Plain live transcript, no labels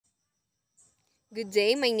Good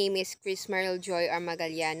day, my name is Chris Maril Joy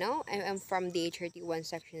Armagaliano. I am from DH31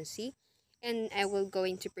 Section C, and I will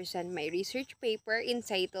going to present my research paper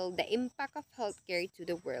entitled The Impact of Healthcare to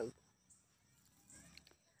the World.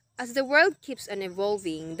 As the world keeps on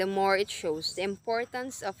evolving, the more it shows the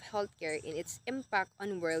importance of healthcare in its impact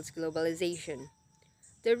on world's globalization.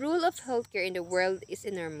 The role of healthcare in the world is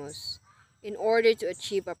enormous. In order to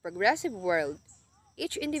achieve a progressive world,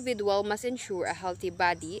 each individual must ensure a healthy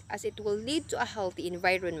body as it will lead to a healthy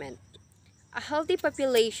environment. A healthy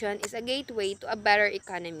population is a gateway to a better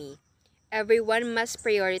economy. Everyone must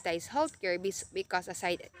prioritize healthcare because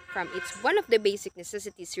aside from it's one of the basic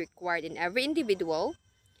necessities required in every individual,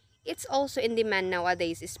 it's also in demand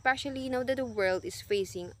nowadays, especially now that the world is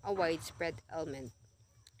facing a widespread ailment.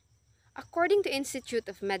 According to Institute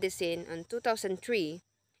of Medicine on 2003,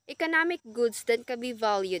 economic goods that can be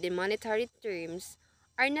valued in monetary terms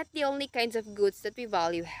are not the only kinds of goods that we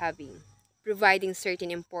value having. Providing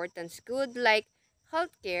certain importance good like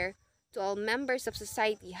healthcare to all members of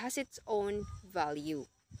society has its own value.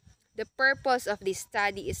 The purpose of this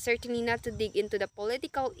study is certainly not to dig into the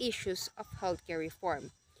political issues of healthcare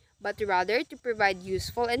reform, but rather to provide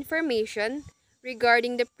useful information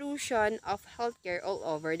regarding the provision of healthcare all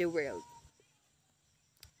over the world.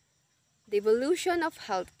 The evolution of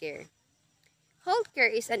healthcare.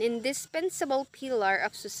 Healthcare is an indispensable pillar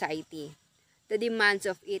of society. The demands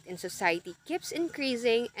of it in society keeps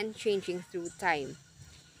increasing and changing through time.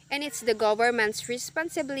 And it's the government's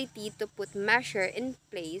responsibility to put measure in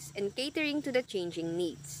place and catering to the changing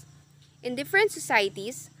needs. In different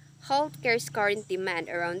societies, healthcare's current demand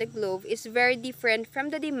around the globe is very different from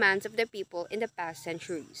the demands of the people in the past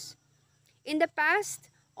centuries. In the past,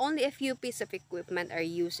 only a few pieces of equipment are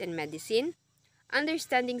used in medicine.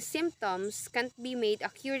 Understanding symptoms can't be made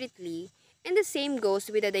accurately, and the same goes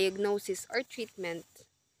with the diagnosis or treatment.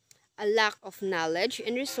 A lack of knowledge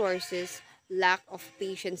and resources, lack of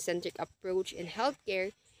patient-centric approach in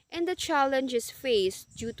healthcare, and the challenges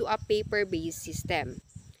faced due to a paper-based system.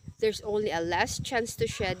 There's only a less chance to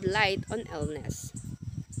shed light on illness.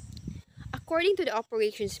 According to the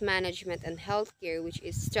Operations Management and Healthcare, which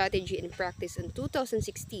is Strategy and Practice in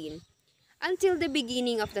 2016, until the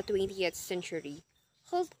beginning of the 20th century,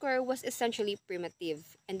 healthcare was essentially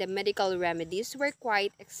primitive, and the medical remedies were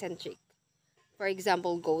quite eccentric. For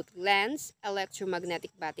example, goat glands,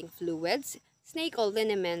 electromagnetic batting fluids, snake oil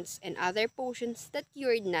liniments, and other potions that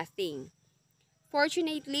cured nothing.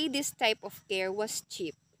 Fortunately, this type of care was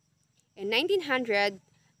cheap. In 1900,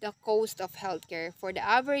 the cost of healthcare for the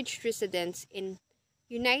average residents in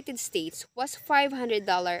United States was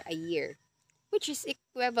 $500 a year, which is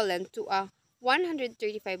equivalent to a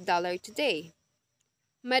 $135 today.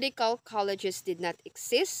 Medical colleges did not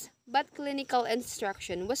exist, but clinical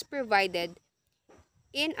instruction was provided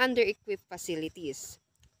in under-equipped facilities,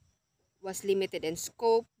 was limited in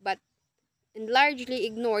scope, but and largely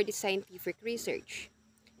ignored the scientific research.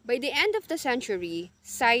 By the end of the century,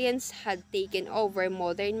 science had taken over,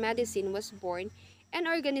 modern medicine was born, and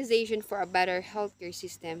organization for a better healthcare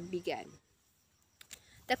system began.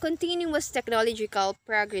 The continuous technological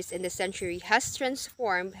progress in the century has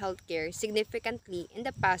transformed healthcare significantly in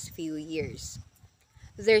the past few years.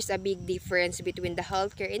 There's a big difference between the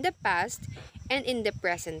healthcare in the past and in the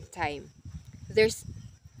present time. There's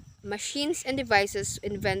machines and devices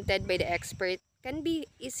invented by the expert can be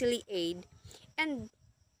easily aid, and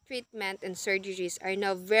treatment and surgeries are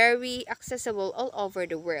now very accessible all over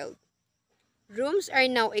the world. Rooms are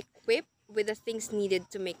now equipped with the things needed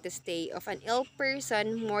to make the stay of an ill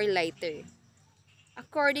person more lighter.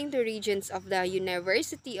 According to Regents of the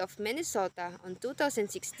University of Minnesota on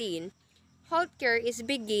 2016, healthcare is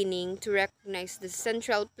beginning to recognize the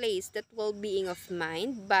central place that well-being of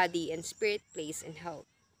mind, body, and spirit plays in health.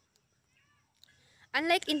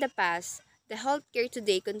 Unlike in the past, the healthcare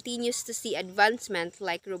today continues to see advancement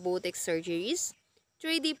like robotic surgeries,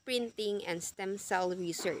 3D printing, and stem cell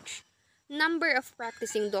research. Number of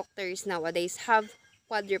practicing doctors nowadays have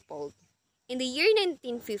quadrupled. In the year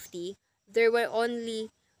 1950, there were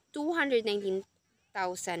only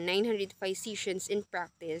 219,900 physicians in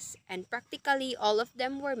practice, and practically all of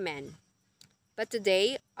them were men. But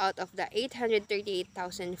today, out of the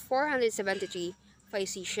 838,473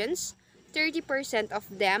 physicians, 30% of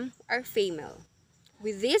them are female.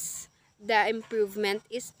 With this, the improvement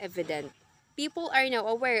is evident. People are now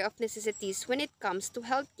aware of necessities when it comes to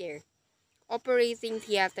healthcare. Operating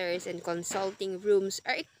theaters and consulting rooms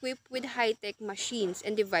are equipped with high-tech machines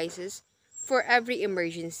and devices for every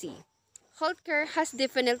emergency. Healthcare has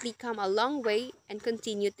definitely come a long way and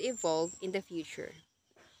continue to evolve in the future.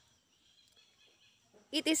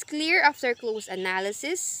 It is clear after close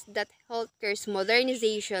analysis that healthcare's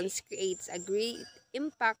modernizations creates a great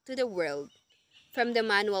impact to the world. From the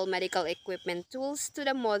manual medical equipment tools to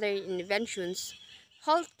the modern inventions,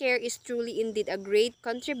 healthcare is truly indeed a great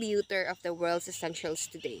contributor of the world's essentials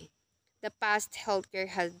today. The past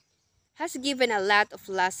has given a lot of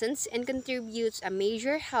lessons and contributes a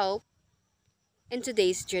major help in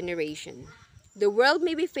today's generation. The world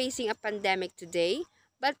may be facing a pandemic today,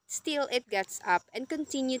 but still it gets up and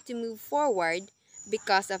continue to move forward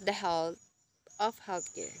because of the health of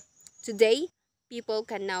healthcare. Today, people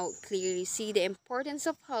can now clearly see the importance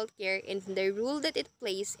of healthcare and the role that it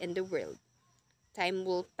plays in the world. Time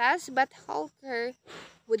will pass, but healthcare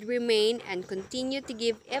would remain and continue to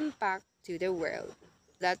give impact to the world.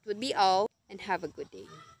 That would be all, and have a good day.